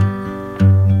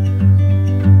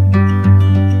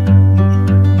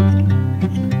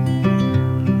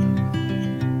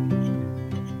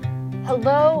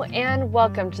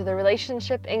Welcome to the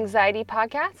Relationship Anxiety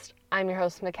Podcast. I'm your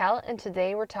host, Mikkel, and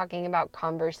today we're talking about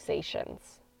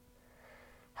conversations.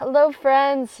 Hello,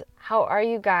 friends. How are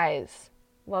you guys?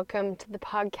 Welcome to the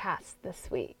podcast this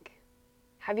week.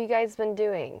 How have you guys been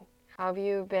doing? How have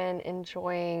you been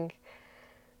enjoying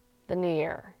the new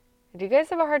year? Do you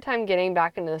guys have a hard time getting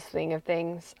back into the swing of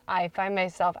things? I find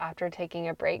myself after taking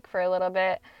a break for a little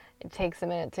bit, it takes a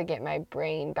minute to get my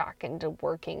brain back into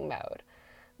working mode.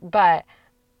 But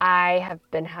I have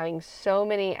been having so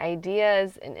many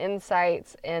ideas and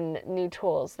insights and new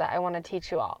tools that I want to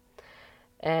teach you all.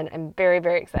 And I'm very,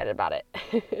 very excited about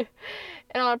it.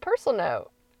 And on a personal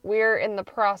note, we're in the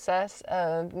process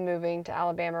of moving to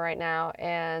Alabama right now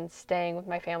and staying with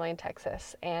my family in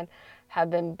Texas, and have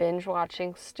been binge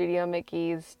watching Studio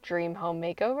Mickey's Dream Home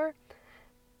Makeover.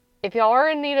 If y'all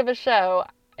are in need of a show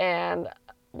and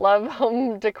love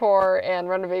home decor and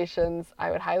renovations,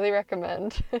 I would highly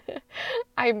recommend.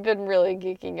 I've been really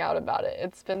geeking out about it.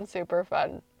 It's been super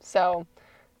fun. So,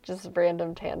 just a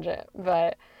random tangent,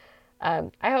 but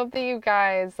I hope that you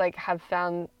guys have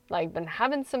found been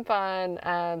having some fun.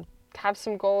 Have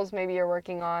some goals maybe you're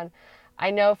working on.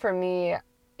 I know for me,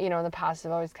 in the past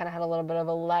I've always kind of had a little bit of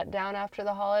a letdown after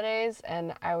the holidays,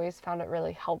 and I always found it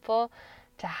really helpful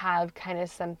to have kind of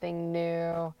something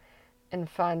new and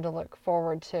fun to look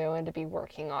forward to and to be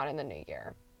working on in the new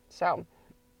year. So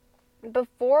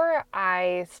before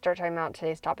I start talking about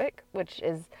today's topic, which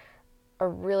is a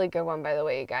really good one, by the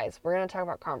way, you guys, we're going to talk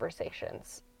about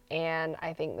conversations. And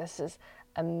I think this is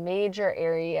a major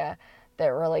area that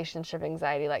relationship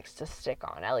anxiety likes to stick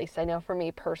on. At least I know for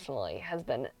me personally has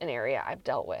been an area I've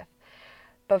dealt with.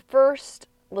 But first,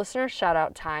 listener shout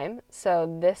out time.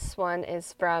 So this one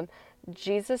is from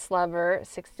Jesus Lover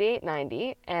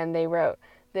 6890, and they wrote,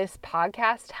 "This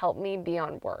podcast helped me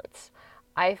beyond words.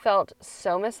 I felt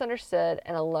so misunderstood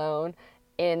and alone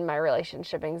in my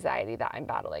relationship anxiety that I'm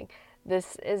battling.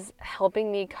 This is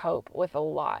helping me cope with a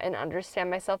lot and understand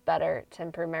myself better to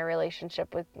improve my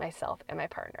relationship with myself and my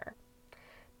partner."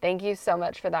 Thank you so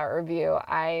much for that review.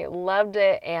 I loved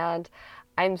it, and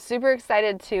I'm super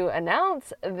excited to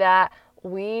announce that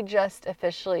we just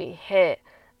officially hit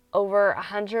over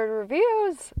 100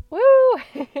 reviews. Woo!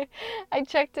 I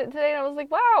checked it today and I was like,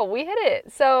 wow, we hit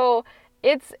it. So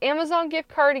it's Amazon gift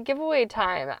card giveaway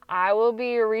time. I will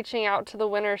be reaching out to the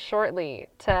winners shortly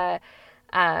to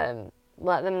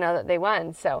let them know that they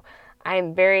won. So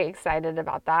I'm very excited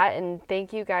about that. And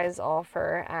thank you guys all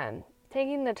for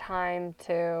taking the time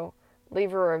to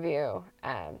leave a review.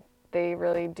 They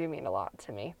really do mean a lot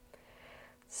to me.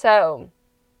 So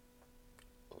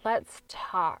let's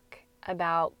talk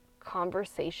about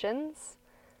conversations.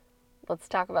 Let's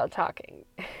talk about talking.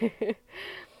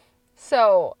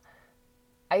 So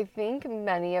I think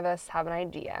many of us have an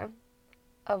idea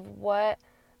of what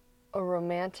a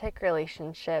romantic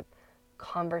relationship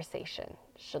conversation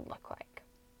should look like.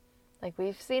 Like,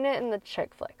 we've seen it in the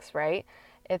chick flicks, right?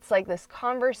 It's like this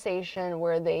conversation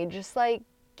where they just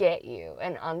get you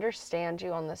and understand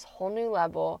you on this whole new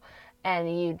level,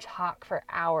 and you talk for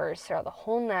hours throughout the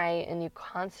whole night, and you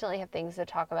constantly have things to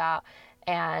talk about,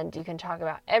 and you can talk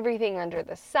about everything under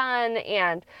the sun,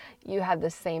 and you have the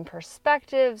same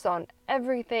perspectives on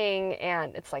everything,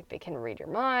 and it's like they can read your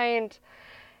mind,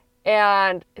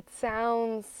 and it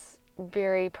sounds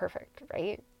very perfect,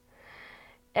 right?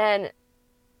 And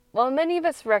while many of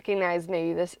us recognize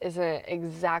maybe this isn't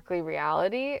exactly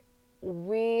reality,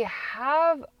 we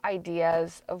have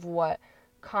ideas of what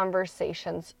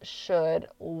conversations should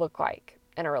look like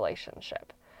in a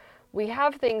relationship. We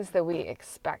have things that we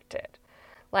expected.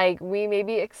 Like, we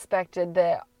maybe expected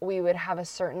that we would have a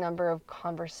certain number of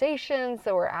conversations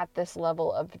that were at this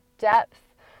level of depth,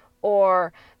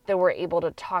 or that we're able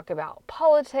to talk about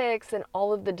politics and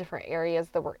all of the different areas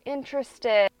that we're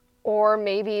interested. Or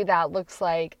maybe that looks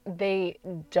like they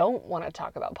don't want to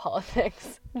talk about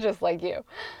politics, just like you.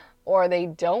 Or they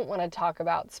don't want to talk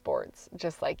about sports,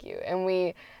 just like you. And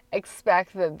we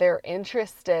expect that they're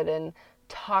interested in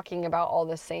talking about all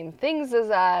the same things as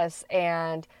us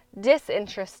and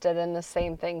disinterested in the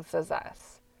same things as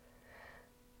us.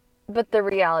 But the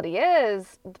reality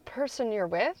is, the person you're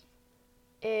with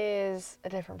is a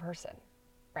different person,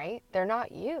 right? They're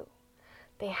not you.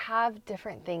 They have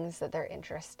different things that they're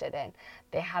interested in.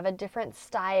 They have a different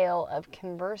style of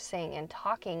conversing and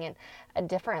talking, and a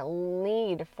different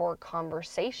need for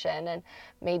conversation, and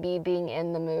maybe being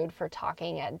in the mood for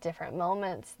talking at different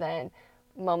moments than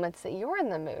moments that you're in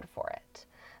the mood for it.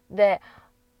 That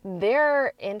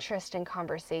their interest in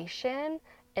conversation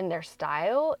and their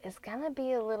style is going to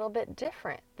be a little bit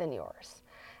different than yours.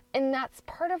 And that's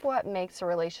part of what makes a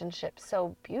relationship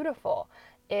so beautiful,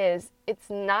 is it's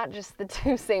not just the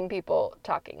two same people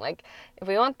talking. Like, if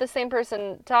we want the same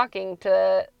person talking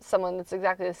to someone that's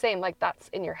exactly the same, like, that's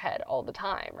in your head all the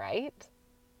time, right?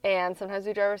 And sometimes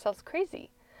we drive ourselves crazy.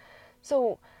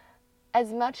 So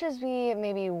as much as we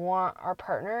maybe want our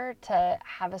partner to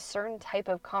have a certain type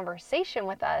of conversation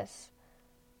with us,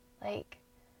 like,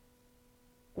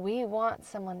 we want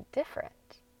someone different.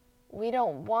 We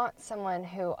don't want someone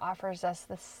who offers us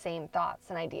the same thoughts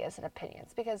and ideas and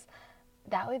opinions, because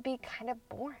that would be kind of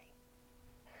boring.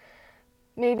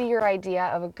 Maybe your idea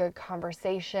of a good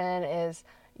conversation is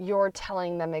you're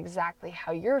telling them exactly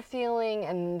how you're feeling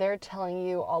and they're telling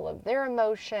you all of their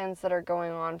emotions that are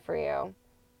going on for you.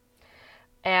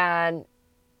 And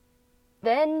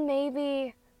then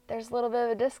maybe there's a little bit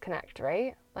of a disconnect,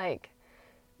 right? Like,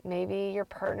 maybe your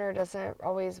partner doesn't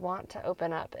always want to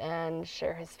open up and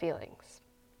share his feelings.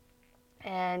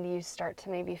 And you start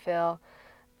to maybe feel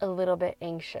a little bit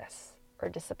anxious or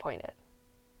disappointed.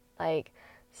 Like,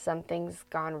 something's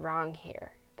gone wrong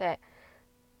here. That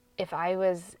if I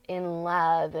was in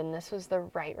love and this was the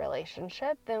right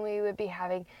relationship, then we would be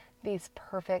having these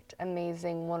perfect,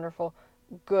 amazing, wonderful,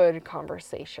 good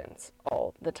conversations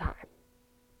all the time,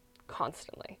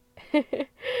 constantly.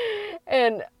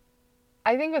 And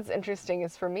I think what's interesting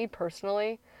is, for me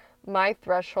personally, my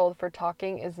threshold for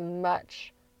talking is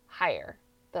much higher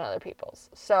than other people's.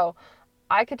 So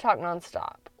I could talk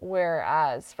nonstop,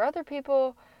 whereas for other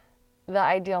people, the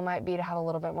ideal might be to have a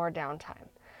little bit more downtime.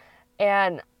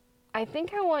 And I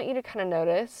think I want you to kind of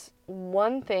notice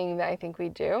one thing that I think we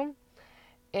do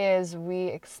is we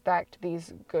expect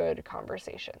these good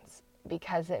conversations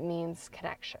because it means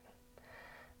connection.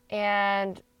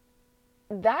 And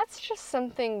that's just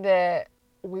something that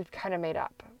we've kind of made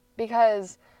up,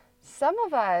 because some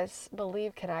of us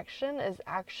believe connection is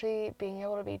actually being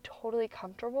able to be totally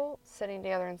comfortable sitting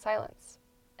together in silence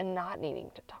and not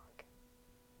needing to talk.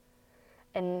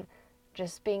 And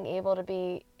just being able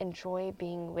to enjoy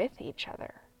being with each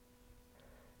other.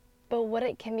 But what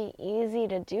it can be easy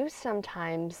to do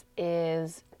sometimes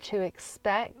is to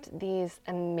expect these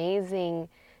amazing,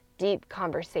 deep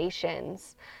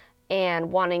conversations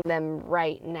and wanting them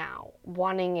right now,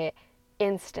 wanting it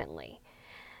instantly.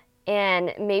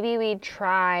 And maybe we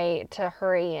try to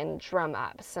hurry and drum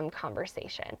up some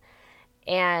conversation.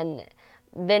 And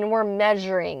then we're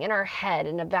measuring in our head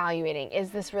and evaluating,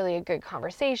 is this really a good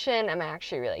conversation? Am I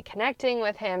actually really connecting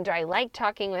with him? Do I like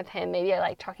talking with him? Maybe I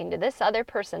like talking to this other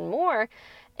person more.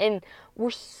 And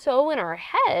we're so in our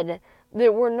head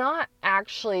that we're not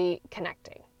actually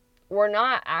connecting. We're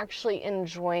not actually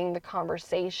enjoying the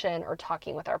conversation or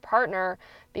talking with our partner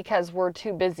because we're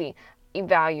too busy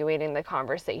evaluating the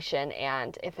conversation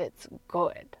and if it's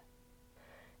good.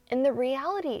 And the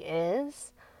reality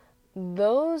is,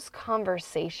 those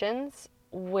conversations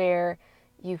where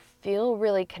you feel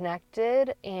really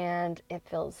connected and it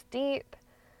feels deep,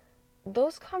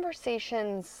 those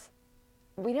conversations,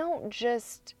 we don't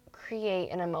just create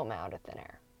in a moment out of thin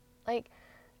air. Like,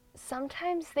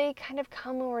 sometimes they kind of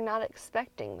come when we're not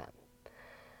expecting them.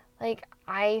 Like,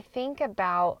 I think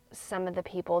about some of the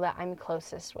people that I'm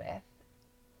closest with.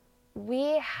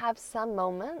 We have some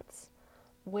moments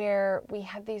where we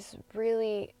have these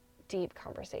really deep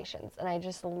conversations, and I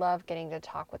just love getting to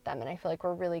talk with them, and I feel like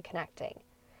we're really connecting.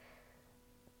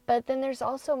 But then there's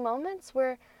also moments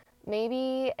where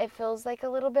maybe it feels like a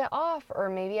little bit off, or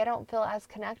maybe I don't feel as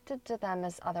connected to them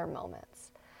as other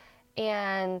moments.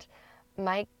 And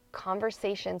my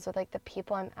conversations with like the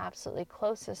people I'm absolutely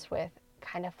closest with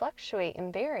kind of fluctuate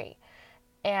and vary.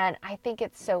 And I think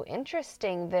it's so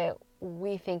interesting that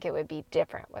we think it would be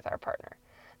different with our partner,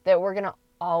 that we're going to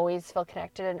always feel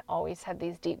connected and always have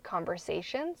these deep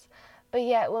conversations. But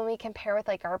yet when we compare with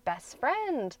like our best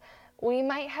friend, we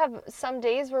might have some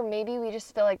days where maybe we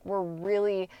just feel like we're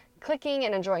really clicking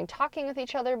and enjoying talking with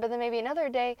each other, but then maybe another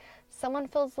day someone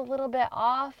feels a little bit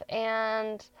off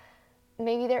and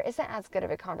maybe there isn't as good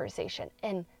of a conversation,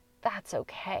 and that's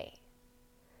okay.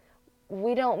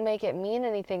 We don't make it mean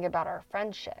anything about our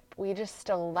friendship. We just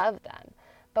still love them.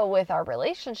 But with our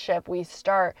relationship, we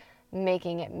start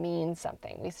making it mean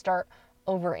something. We start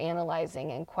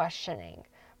overanalyzing and questioning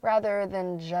rather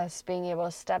than just being able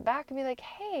to step back and be like,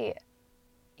 hey,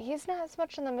 he's not as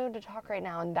much in the mood to talk right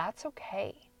now, and that's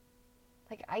okay.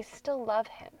 Like, I still love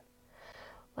him.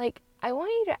 Like, I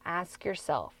want you to ask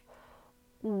yourself,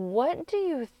 what do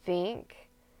you think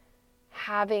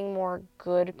having more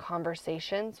good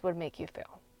conversations would make you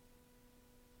feel?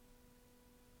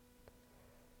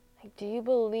 Like, do you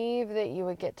believe that you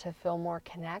would get to feel more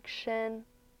connection,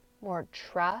 more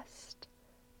trust,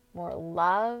 more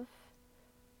love,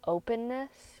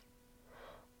 openness?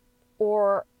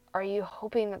 Or are you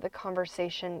hoping that the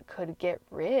conversation could get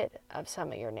rid of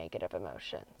some of your negative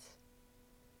emotions?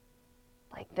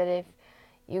 Like that if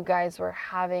you guys were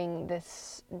having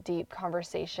this deep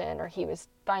conversation or he was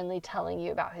finally telling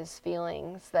you about his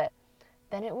feelings, that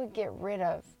then it would get rid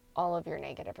of all of your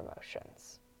negative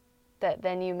emotions. That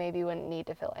then you maybe wouldn't need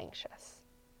to feel anxious.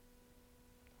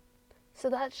 So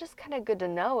that's just kind of good to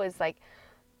know, is like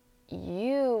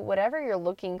whatever you're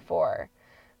looking for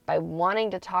by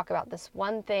wanting to talk about this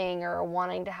one thing or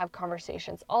wanting to have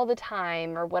conversations all the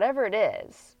time or whatever it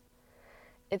is,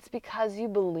 it's because you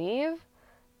believe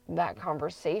that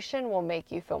conversation will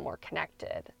make you feel more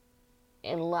connected,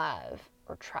 in love,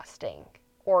 or trusting,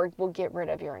 or will get rid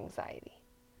of your anxiety.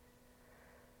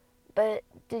 But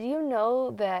did you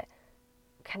know that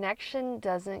connection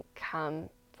doesn't come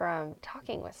from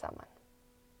talking with someone?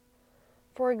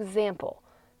 For example,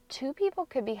 two people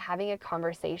could be having a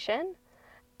conversation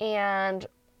and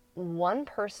one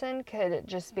person could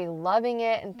just be loving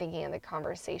it and thinking the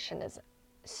conversation is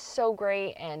so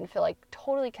great and feel like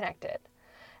totally connected.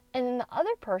 And then the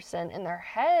other person in their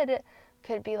head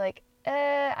could be like,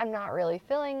 I'm not really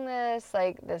feeling this.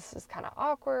 Like, this is kind of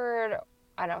awkward.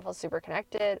 I don't feel super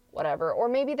connected, whatever. Or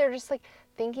maybe they're just like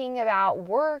thinking about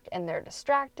work and they're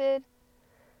distracted.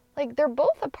 Like, they're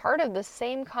both a part of the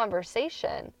same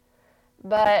conversation,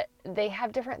 but they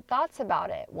have different thoughts about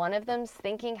it. One of them's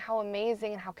thinking how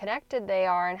amazing and how connected they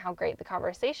are and how great the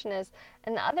conversation is.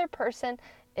 And the other person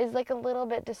is like a little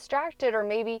bit distracted, or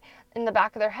maybe in the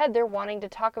back of their head, they're wanting to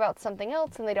talk about something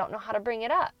else and they don't know how to bring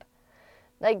it up.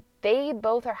 Like, they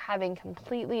both are having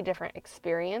completely different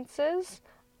experiences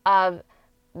of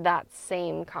that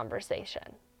same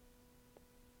conversation.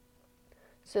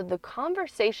 So the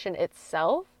conversation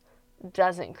itself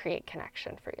doesn't create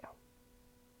connection for you.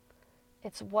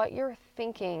 It's what you're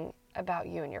thinking about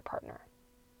you and your partner.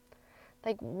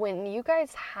 Like, when you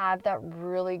guys have that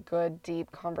really good,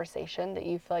 deep conversation that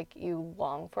you feel like you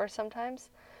long for sometimes,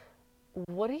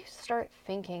 what do you start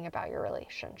thinking about your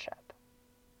relationship?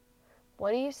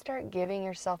 What do you start giving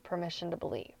yourself permission to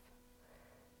believe?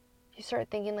 You start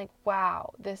thinking like,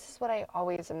 wow, this is what I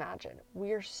always imagined.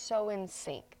 We're so in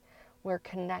sync. We're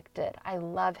connected. I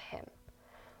love him.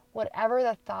 Whatever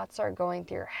the thoughts are going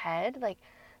through your head, like,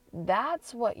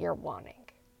 that's what you're wanting.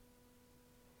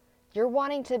 You're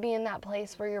wanting to be in that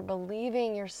place where you're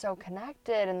believing you're so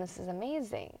connected and this is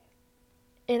amazing.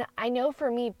 And I know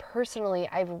for me personally,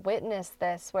 I've witnessed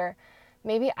this where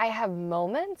maybe I have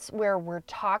moments where we're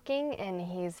talking and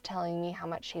he's telling me how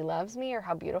much he loves me or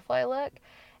how beautiful I look.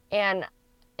 And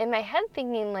in my head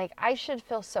thinking like, I should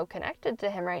feel so connected to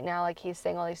him right now. Like, he's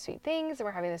saying all these sweet things and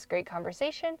we're having this great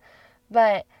conversation.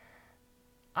 But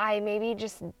I maybe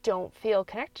just don't feel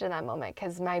connected in that moment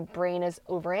because my brain is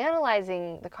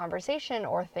overanalyzing the conversation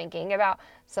or thinking about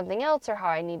something else or how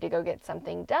I need to go get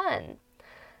something done.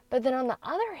 But then on the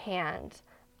other hand,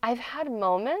 I've had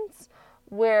moments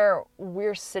where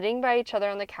we're sitting by each other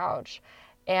on the couch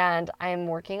and I'm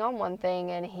working on one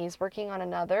thing and he's working on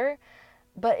another.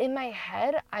 But in my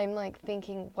head, I'm like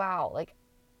thinking, wow, like,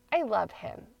 I love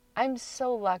him. I'm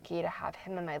so lucky to have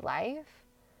him in my life.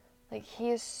 Like, he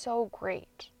is so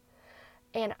great.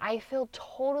 And I feel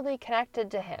totally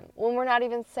connected to him when we're not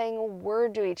even saying a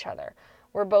word to each other.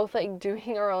 We're both like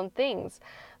doing our own things.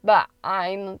 But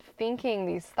I'm thinking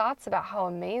these thoughts about how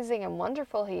amazing and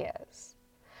wonderful he is.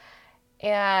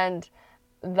 And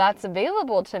that's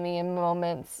available to me in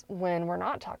moments when we're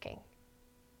not talking.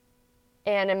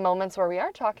 And in moments where we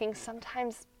are talking,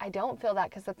 sometimes I don't feel that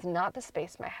because that's not the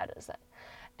space my head is in.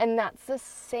 And that's the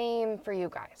same for you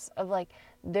guys, of like,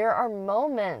 there are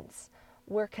moments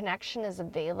where connection is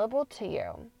available to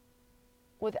you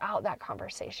without that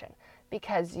conversation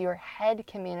because your head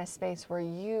can be in a space where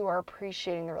you are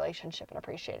appreciating the relationship and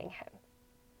appreciating him.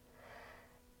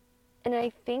 And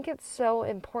I think it's so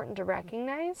important to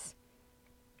recognize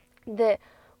that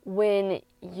when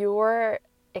you're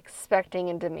expecting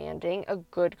and demanding a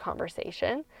good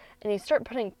conversation and you start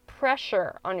putting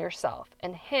pressure on yourself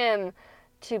and him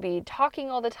to be talking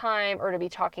all the time or to be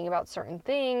talking about certain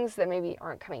things that maybe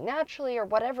aren't coming naturally or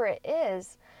whatever it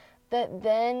is, that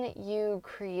then you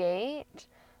create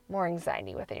more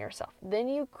anxiety within yourself. Then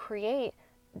you create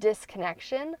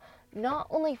disconnection, not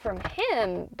only from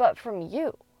him, but from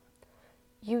you.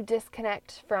 You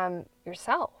disconnect from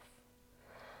yourself.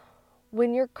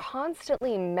 When you're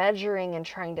constantly measuring and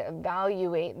trying to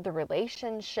evaluate the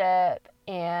relationship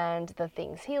and the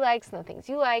things he likes and the things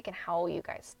you like and how you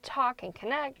guys talk and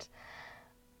connect,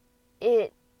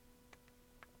 it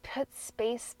puts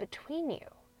space between you.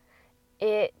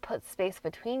 It puts space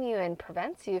between you and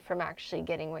prevents you from actually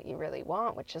getting what you really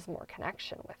want, which is more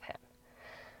connection with him.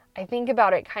 I think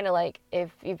about it kind of like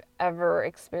if you've ever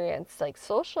experienced like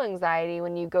social anxiety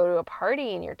when you go to a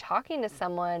party and you're talking to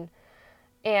someone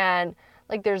and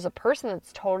like there's a person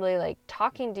that's totally like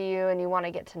talking to you and you want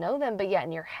to get to know them, but yet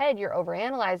in your head you're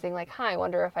overanalyzing like, I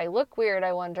wonder if I look weird.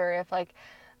 I wonder if like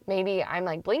maybe I'm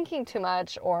like blinking too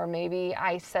much, or maybe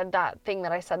I said that thing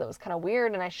that I said that was kind of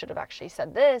weird and I should have actually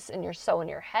said this. And you're so in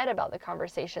your head about the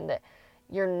conversation that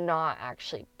you're not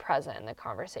actually present in the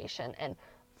conversation and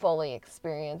fully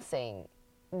experiencing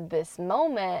this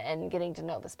moment and getting to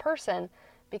know this person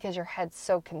because your head's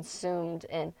so consumed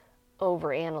in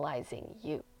overanalyzing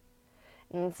you.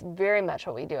 And it's very much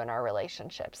what we do in our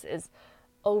relationships is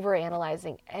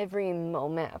overanalyzing every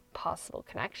moment of possible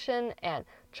connection and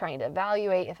trying to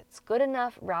evaluate if it's good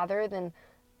enough rather than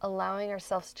allowing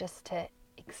ourselves just to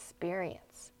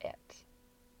experience it.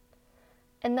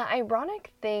 And the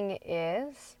ironic thing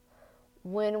is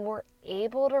when we're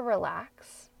able to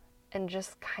relax and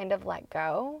just kind of let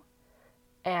go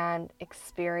and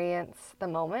experience the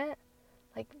moment,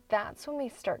 like that's when we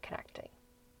start connecting.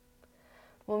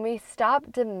 When we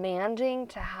stop demanding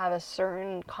to have a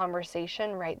certain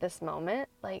conversation right this moment,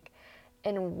 like,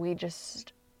 and we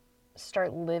just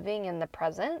start living in the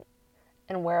present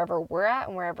and wherever we're at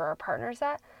and wherever our partner's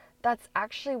at, that's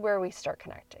actually where we start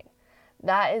connecting.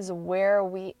 That is where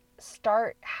we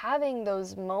start having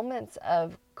those moments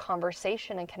of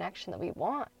conversation and connection that we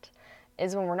want,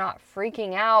 is when we're not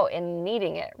freaking out and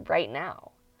needing it right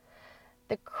now.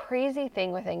 The crazy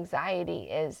thing with anxiety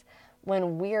is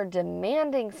when we're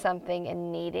demanding something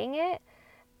and needing it,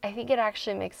 I think it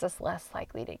actually makes us less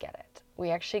likely to get it.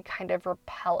 We actually kind of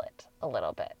repel it a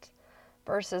little bit.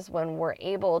 Versus when we're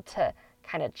able to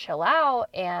kind of chill out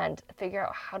and figure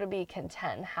out how to be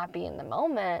content and happy in the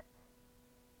moment,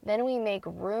 then we make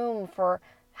room for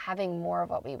having more of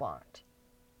what we want,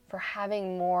 for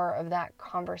having more of that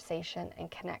conversation and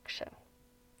connection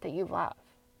that you love.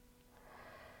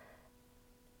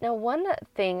 Now, one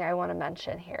thing I want to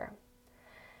mention here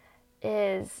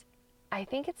is I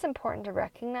think it's important to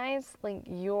recognize like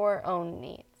your own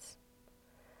needs.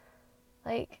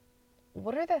 Like,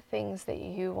 what are the things that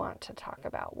you want to talk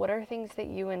about? What are things that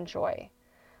you enjoy?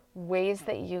 Ways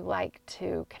that you like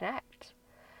to connect?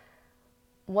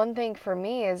 One thing for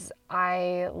me is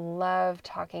I love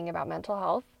talking about mental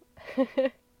health.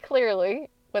 Clearly,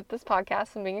 with this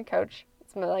podcast and being a coach,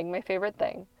 it's my favorite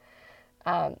thing.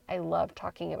 I love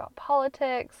talking about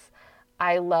politics.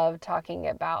 I love talking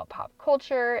about pop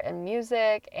culture and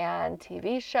music and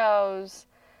TV shows.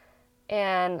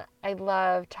 And I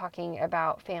love talking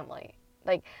about family.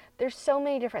 Like, there's so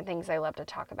many different things I love to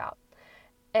talk about.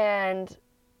 And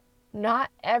not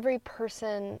every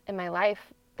person in my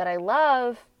life that I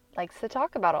love likes to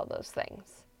talk about all those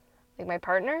things. Like, my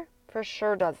partner for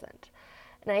sure doesn't.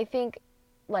 And I think,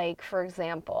 like, for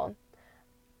example,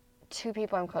 two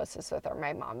people I'm closest with are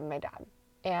my mom and my dad.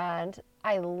 And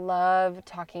I love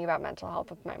talking about mental health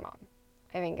with my mom.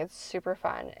 I think it's super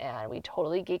fun and we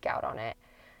totally geek out on it.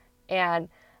 And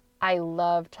I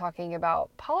love talking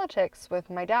about politics with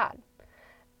my dad.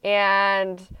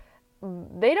 And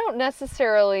they don't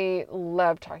necessarily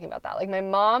love talking about that. Like, my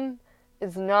mom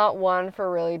is not one for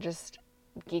really just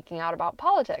geeking out about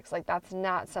politics. Like, that's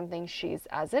not something she's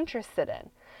as interested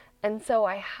in. And so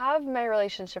I have my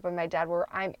relationship with my dad where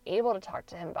I'm able to talk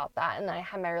to him about that. And then I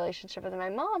have my relationship with my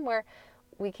mom where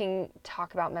we can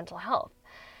talk about mental health.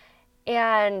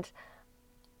 And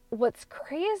what's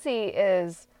crazy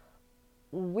is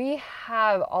we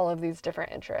have all of these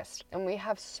different interests and we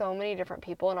have so many different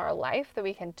people in our life that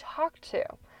we can talk to.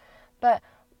 But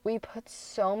we put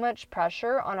so much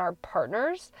pressure on our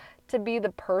partners to be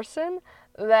the person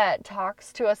that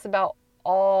talks to us about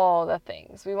all the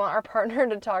things. We want our partner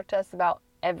to talk to us about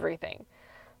everything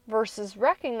versus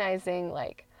recognizing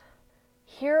like,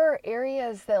 here are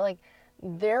areas that like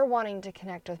they're wanting to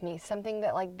connect with me, something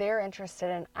that like they're interested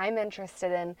in, I'm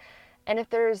interested in. And if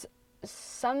there's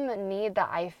some need that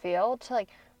I feel to like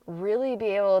really be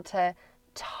able to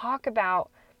talk about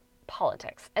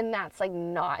politics and that's like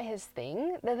not his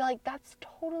thing, then like that's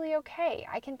totally okay.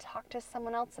 I can talk to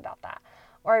someone else about that.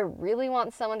 Or I really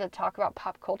want someone to talk about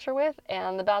pop culture with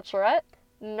and The Bachelorette,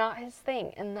 not his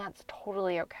thing, and that's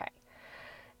totally okay.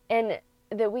 And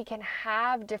that we can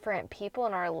have different people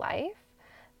in our life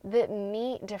that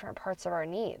meet different parts of our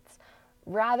needs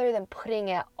rather than putting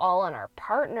it all on our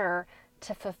partner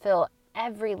to fulfill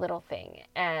every little thing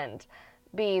and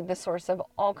be the source of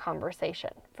all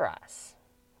conversation for us.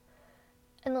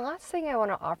 And the last thing I want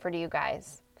to offer to you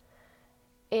guys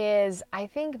is I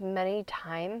think many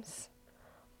times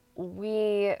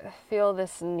we feel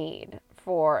this need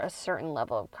for a certain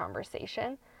level of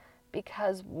conversation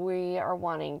because we are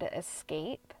wanting to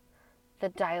escape the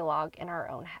dialogue in our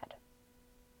own head.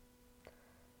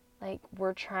 Like,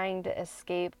 we're trying to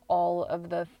escape all of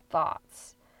the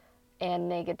thoughts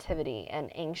and negativity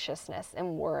and anxiousness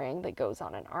and worrying that goes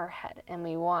on in our head. And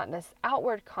we want this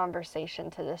outward conversation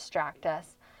to distract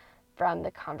us from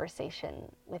the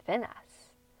conversation within us.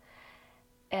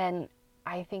 And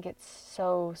I think it's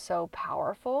so, so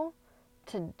powerful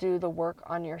to do the work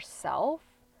on yourself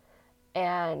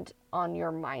and on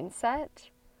your mindset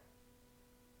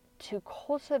to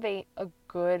cultivate a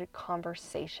good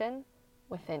conversation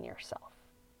within yourself.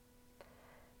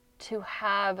 To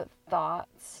have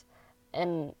thoughts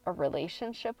and a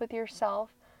relationship with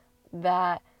yourself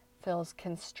that feels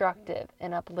constructive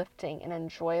and uplifting and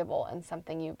enjoyable and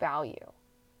something you value.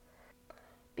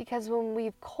 Because when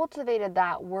we've cultivated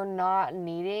that, we're not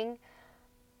needing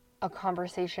a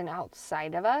conversation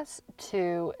outside of us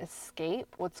to escape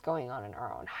what's going on in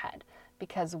our own head,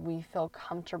 because we feel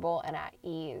comfortable and at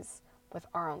ease with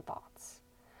our own thoughts.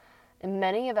 And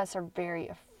many of us are very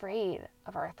afraid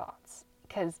of our thoughts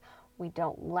because we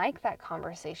don't like that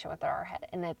conversation with our head.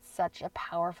 And it's such a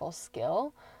powerful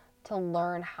skill to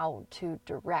learn how to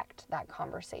direct that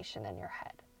conversation in your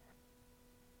head.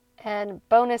 And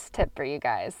bonus tip for you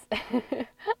guys.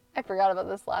 I forgot about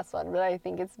this last one, but I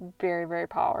think it's very, very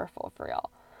powerful for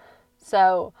y'all.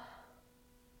 So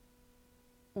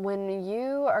when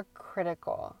you are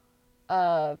critical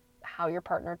of how your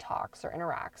partner talks or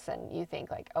interacts, and you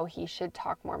think like, oh, he should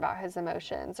talk more about his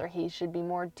emotions, or he should be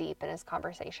more deep in his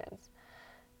conversations,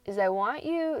 is I want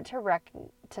you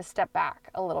to step back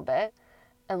a little bit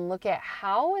and look at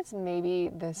how is maybe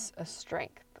this a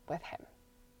strength with him?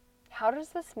 How does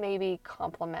this maybe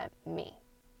complement me?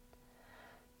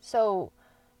 So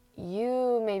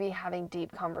you maybe having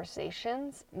deep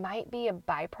conversations might be a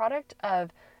byproduct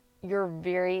of your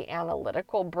very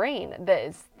analytical brain that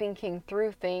is thinking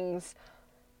through things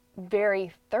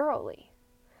very thoroughly.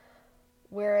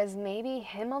 Whereas maybe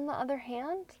him, on the other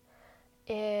hand,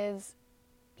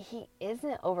 he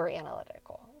isn't over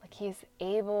analytical. Like, he's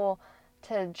able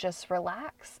to just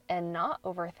relax and not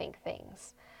overthink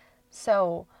things.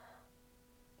 So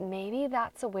maybe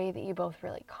that's a way that you both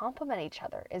really complement each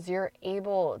other, is you're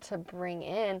able to bring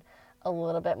in a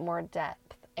little bit more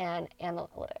depth and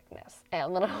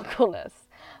analyticalness.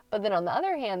 But then on the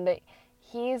other hand, that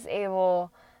he's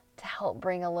able to help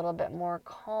bring a little bit more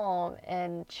calm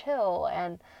and chill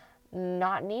and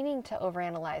not needing to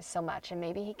overanalyze so much. And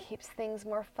maybe he keeps things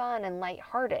more fun and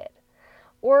lighthearted.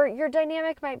 Or your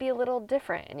dynamic might be a little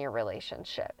different in your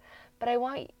relationship. But I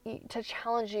want to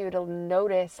challenge you to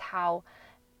notice how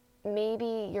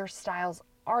maybe your styles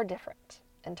are different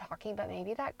in talking, but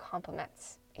maybe that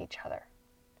complements each other.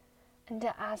 And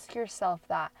to ask yourself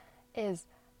that is,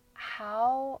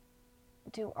 how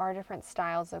do our different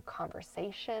styles of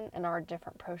conversation and our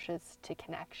different approaches to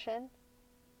connection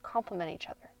complement each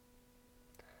other?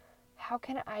 How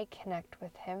can I connect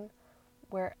with him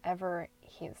wherever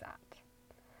he's at?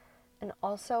 And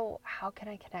also, how can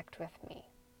I connect with me?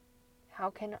 How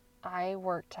can I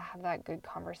work to have that good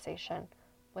conversation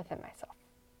within myself?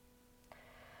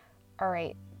 All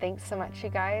right. Thanks so much, you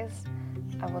guys.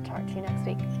 I will talk to you next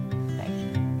week. Bye.